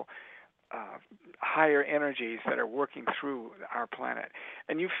higher energies that are working through our planet.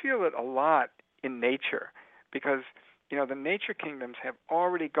 And you feel it a lot in nature, because the nature kingdoms have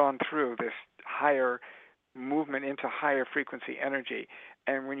already gone through this higher movement into higher frequency energy.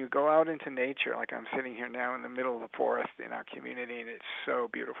 And when you go out into nature, like I'm sitting here now in the middle of the forest in our community, and it's so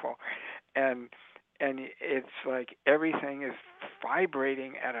beautiful, and it's like everything is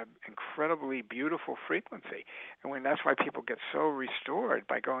vibrating at an incredibly beautiful frequency. And that's why people get so restored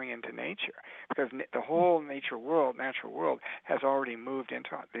by going into nature, because the whole natural world has already moved into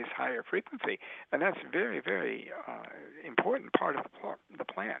this higher frequency. And that's a very, very important part of the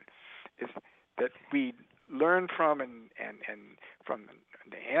plan, is that we learn from and from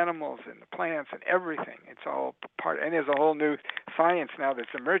the animals and the plants and everything. It's all part, and there's a whole new science now that's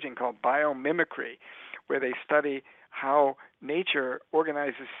emerging called biomimicry, where they study how nature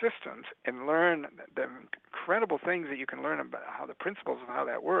organizes systems and learn the incredible things that you can learn about how the principles of how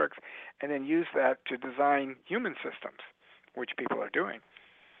that works, and then use that to design human systems, which people are doing.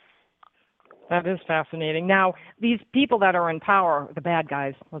 That is fascinating. Now, these people that are in power, the bad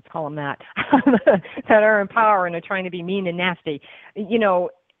guys, let's call them that, that are in power and are trying to be mean and nasty,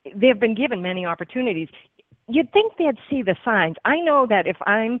 they've been given many opportunities. You'd think they'd see the signs. I know that if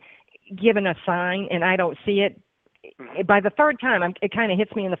I'm given a sign and I don't see it, by the third time, it kind of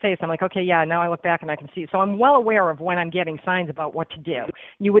hits me in the face. I'm like, okay, yeah, now I look back and I can see. So I'm well aware of when I'm getting signs about what to do.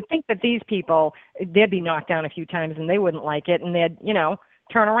 You would think that these people, they'd be knocked down a few times and they wouldn't like it, and they'd,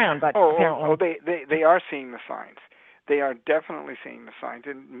 turn around, but apparently they are seeing the signs. They are definitely seeing the signs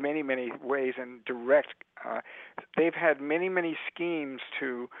in many, many ways, and direct. They've had many, many schemes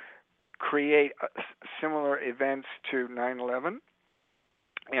to create similar events to 9/11,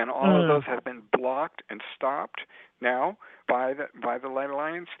 and all of those have been blocked and stopped now by the Light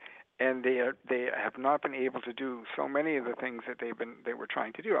Alliance, and they have not been able to do so many of the things that they were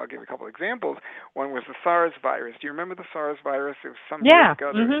trying to do. I'll give you a couple of examples. One was the SARS virus. Do you remember the SARS virus? It was some years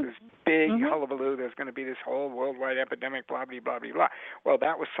ago. There was this big hullabaloo. There's going to be this whole worldwide epidemic, blah, blah, blah, blah, blah. Well,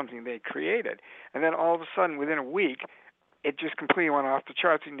 that was something they created. And then all of a sudden, within a week, it just completely went off the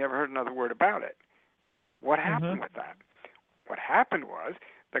charts. You never heard another word about it. What happened with that? What happened was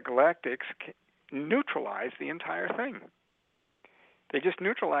the Galactics neutralized the entire thing. They just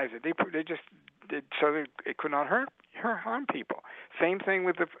neutralized it. They just did so that it could not harm people. Same thing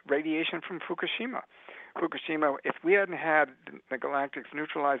with the radiation from Fukushima. If we hadn't had the Galactics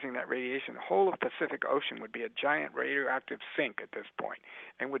neutralizing that radiation, the whole of the Pacific Ocean would be a giant radioactive sink at this point,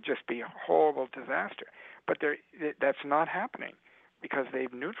 and would just be a horrible disaster. But that's not happening, because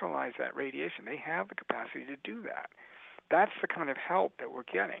they've neutralized that radiation. They have the capacity to do that. That's the kind of help that we're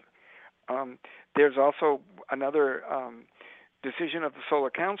getting. There's also another decision of the Solar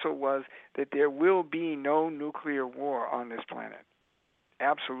Council was that there will be no nuclear war on this planet.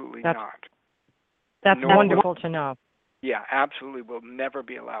 Absolutely not. That's wonderful to know. Yeah, absolutely will never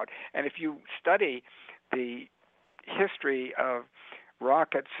be allowed. And if you study the history of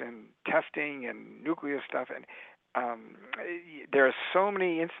rockets and testing and nuclear stuff, and there are so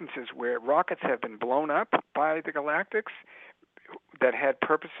many instances where rockets have been blown up by the Galactics that had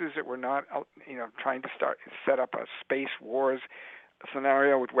purposes that were not, trying to set up a space wars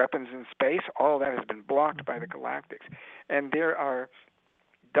scenario with weapons in space. All of that has been blocked by the Galactics. And there are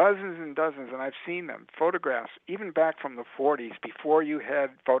dozens and dozens, and I've seen them, photographs, even back from the 40s, before you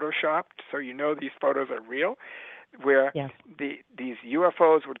had photoshopped, so these photos are real, where these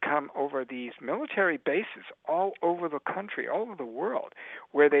UFOs would come over these military bases all over the country, all over the world,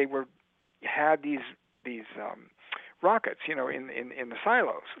 where they had these rockets, in the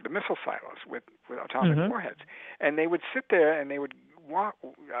silos, the missile silos with atomic warheads, and they would sit there and they would walk,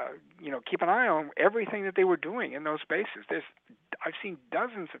 keep an eye on everything that they were doing in those bases. I've seen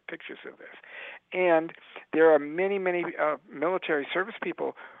dozens of pictures of this, and there are many, many military service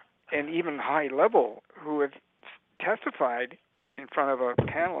people, and even high level, who have testified in front of a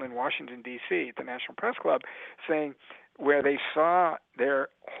panel in Washington D.C. at the National Press Club, saying where they saw their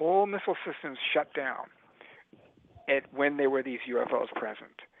whole missile systems shut down. when there were these UFOs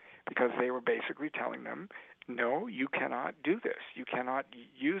present, because they were basically telling them, no, you cannot do this. You cannot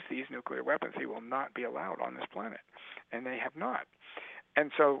use these nuclear weapons. They will not be allowed on this planet. And they have not.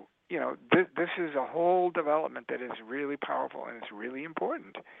 And so, this is a whole development that is really powerful and it's really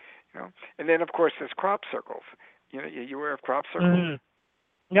important. And then, of course, there's crop circles. You aware of crop circles? Mm.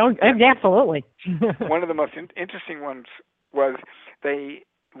 No, absolutely. One of the most interesting ones was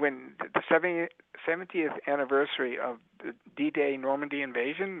when the 70th anniversary of the D-Day Normandy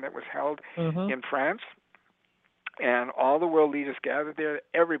invasion that was held in France, and all the world leaders gathered there.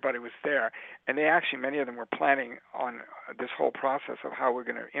 Everybody was there, and many of them were planning on this whole process of how we're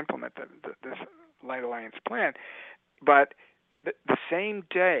going to implement this Light Alliance plan. But the same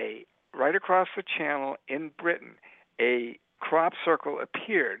day, right across the channel in Britain, a crop circle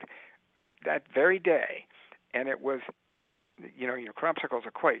appeared that very day, and it was, your crop circles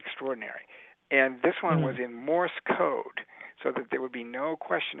are quite extraordinary. And this one was in Morse code, so that there would be no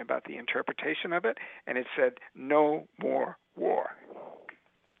question about the interpretation of it, and it said, no more war.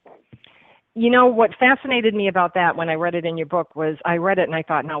 What fascinated me about that when I read it in your book was I read it and I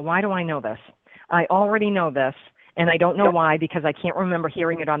thought, now, why do I know this? I already know this, and I don't know why, because I can't remember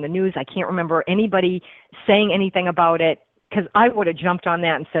hearing it on the news. I can't remember anybody saying anything about it, because I would have jumped on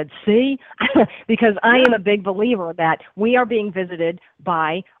that and said, see, because I am a big believer that we are being visited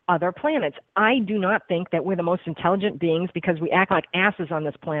by other planets. I do not think that we're the most intelligent beings because we act like asses on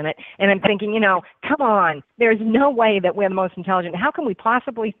this planet. And I'm thinking, come on, there's no way that we're the most intelligent. How can we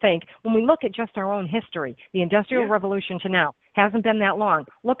possibly think, when we look at just our own history, the Industrial Revolution to now, hasn't been that long.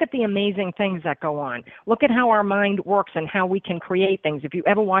 Look at the amazing things that go on. Look at how our mind works and how we can create things. If you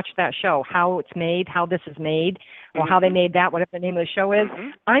ever watched that show, how it's made, how this is made, or how they made that, whatever the name of the show is,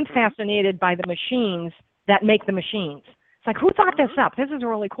 I'm fascinated by the machines that make the machines. It's like, who thought this up? This is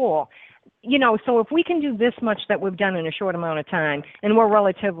really cool. So if we can do this much that we've done in a short amount of time, and we're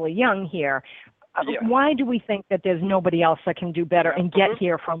relatively young here, why do we think that there's nobody else that can do better and get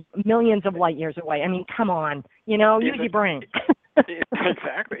here from millions of light years away? I mean, come on, use your brain.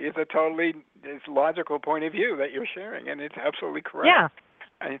 Exactly. It's a logical point of view that you're sharing, and it's absolutely correct. Yeah.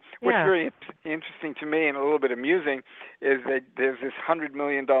 What's very interesting to me and a little bit amusing is that there's this $100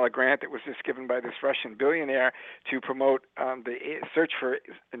 million grant that was just given by this Russian billionaire to promote the search for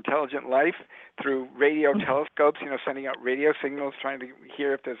intelligent life through radio telescopes, sending out radio signals, trying to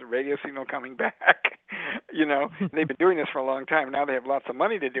hear if there's a radio signal coming back. They've been doing this for a long time. Now they have lots of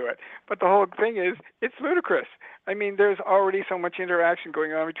money to do it. But the whole thing is, it's ludicrous. I mean, there's already so much interaction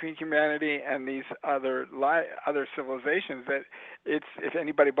going on between humanity and these other civilizations that if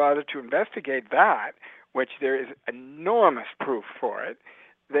anybody bothered to investigate that, which there is enormous proof for it,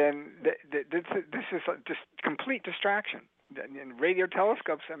 then this is just complete distraction. And radio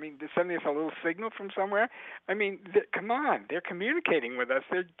telescopes, I mean, they're sending us a little signal from somewhere. I mean, come on, they're communicating with us.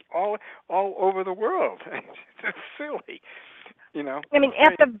 They're all over the world. It's silly, I mean,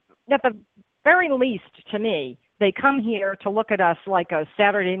 at the very least, to me, they come here to look at us like a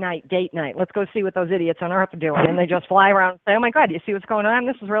Saturday night date night. Let's go see what those idiots on Earth are doing. And they just fly around and say, oh, my God, you see what's going on?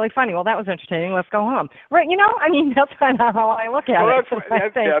 This is really funny. Well, that was entertaining. Let's go home. Right, I mean, that's kind of how I look at it.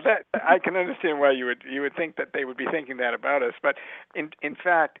 I can understand why you would think that they would be thinking that about us. But in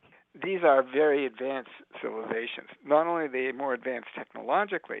fact, these are very advanced civilizations. Not only are they more advanced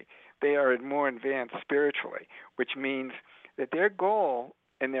technologically, they are more advanced spiritually, which means that their goal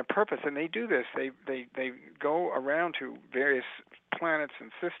and their purpose, and they do this, they go around to various planets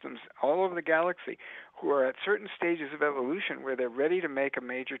and systems all over the galaxy who are at certain stages of evolution where they're ready to make a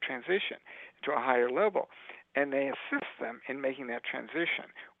major transition to a higher level. And they assist them in making that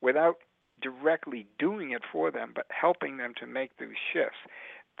transition without directly doing it for them, but helping them to make these shifts.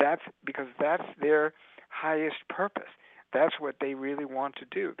 That's because that's their highest purpose. That's what they really want to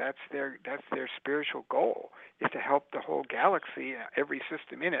do. That's their spiritual goal, is to help the whole galaxy, every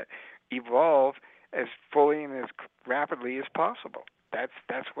system in it, evolve as fully and as rapidly as possible. That's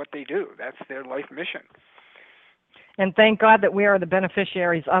what they do. That's their life mission. And thank God that we are the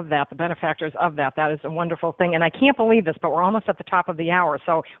beneficiaries of that, the benefactors of that. That is a wonderful thing. And I can't believe this, but we're almost at the top of the hour.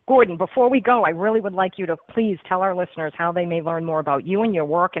 So, Gordon, before we go, I really would like you to please tell our listeners how they may learn more about you and your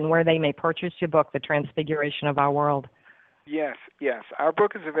work and where they may purchase your book, The Transfiguration of Our World. Yes. Our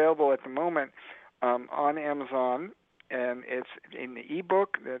book is available at the moment on Amazon, and it's in the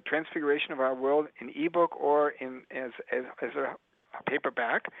ebook, The Transfiguration of Our World, in ebook or as a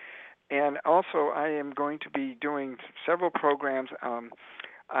paperback. And also, I am going to be doing several programs.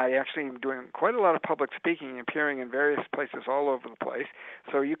 I actually am doing quite a lot of public speaking, appearing in various places all over the place.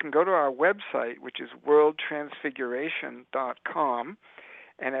 So you can go to our website, which is worldtransfiguration.com,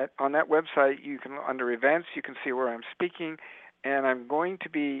 And on that website, you can, under events, you can see where I'm speaking. And I'm going to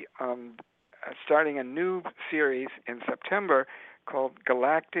be starting a new series in September called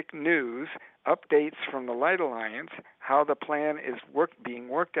Galactic News, Updates from the Light Alliance, how the plan is being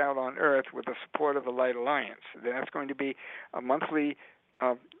worked out on Earth with the support of the Light Alliance. That's going to be a monthly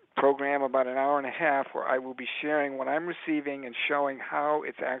program, about an hour and a half, where I will be sharing what I'm receiving and showing how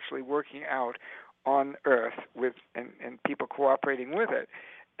it's actually working out on Earth with and people cooperating with it.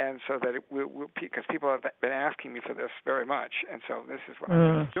 And so that it will, because people have been asking me for this very much, and so this is what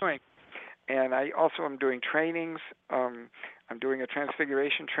I'm doing. And I also am doing trainings. I'm doing a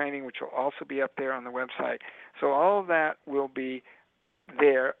Transfiguration training, which will also be up there on the website. So all of that will be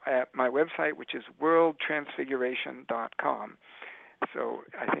there at my website, which is worldtransfiguration.com. So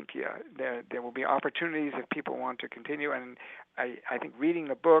I think there will be opportunities if people want to continue. And I think reading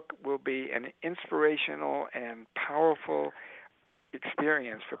the book will be an inspirational and powerful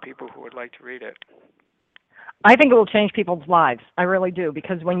experience for people who would like to read it. I think it will change people's lives. I really do,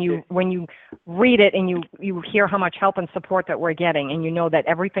 because when you read it and you hear how much help and support that we're getting, and you know that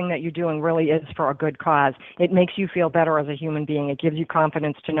everything that you're doing really is for a good cause, it makes you feel better as a human being. It gives you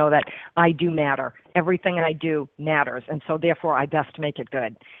confidence to know that I do matter. Everything I do matters, and so therefore I best make it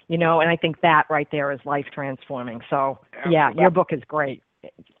good. And I think that right there is life transforming. So yeah, your book is great.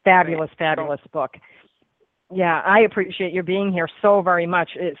 Fabulous book. Yeah, I appreciate your being here so very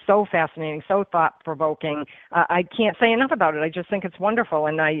much. It's so fascinating, so thought-provoking. I can't say enough about it. I just think it's wonderful,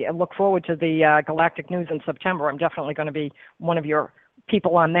 and I look forward to the Galactic News in September. I'm definitely going to be one of your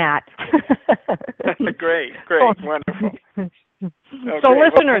people on that. Great, wonderful. Okay, so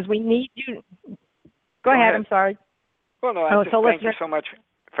listeners, we need you. Go ahead, I'm sorry. Well, no, thank you so much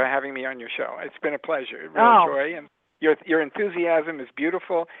for having me on your show. It's been a pleasure, real joy, and your enthusiasm is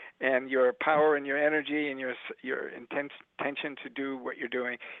beautiful, and your power and your energy and your intention to do what you're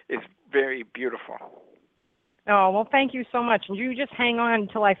doing is very beautiful. Oh, well, thank you so much. And you just hang on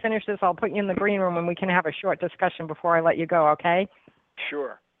until I finish this. I'll put you in the green room and we can have a short discussion before I let you go, okay?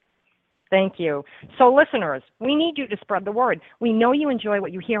 Sure. Thank you. So listeners, we need you to spread the word. We know you enjoy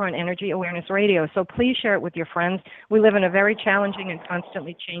what you hear on Energy Awareness Radio, so please share it with your friends. We live in a very challenging and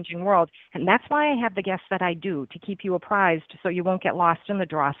constantly changing world, and that's why I have the guests that I do, to keep you apprised so you won't get lost in the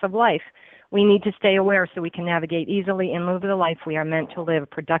dross of life. We need to stay aware so we can navigate easily and live the life we are meant to live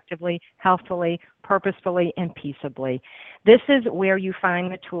productively, healthfully, purposefully, and peaceably. This is where you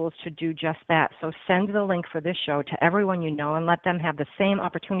find the tools to do just that. So send the link for this show to everyone you know and let them have the same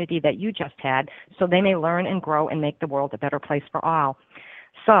opportunity that you just had so they may learn and grow and make the world a better place for all.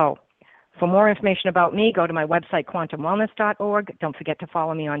 So for more information about me, go to my website, quantumwellness.org. Don't forget to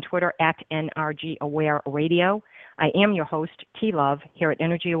follow me on Twitter at NRGAwareRadio. I am your host, T-Love, here at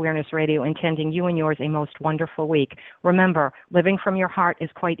Energy Awareness Radio, intending you and yours a most wonderful week. Remember, living from your heart is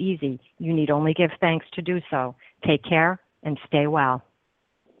quite easy. You need only give thanks to do so. Take care and stay well.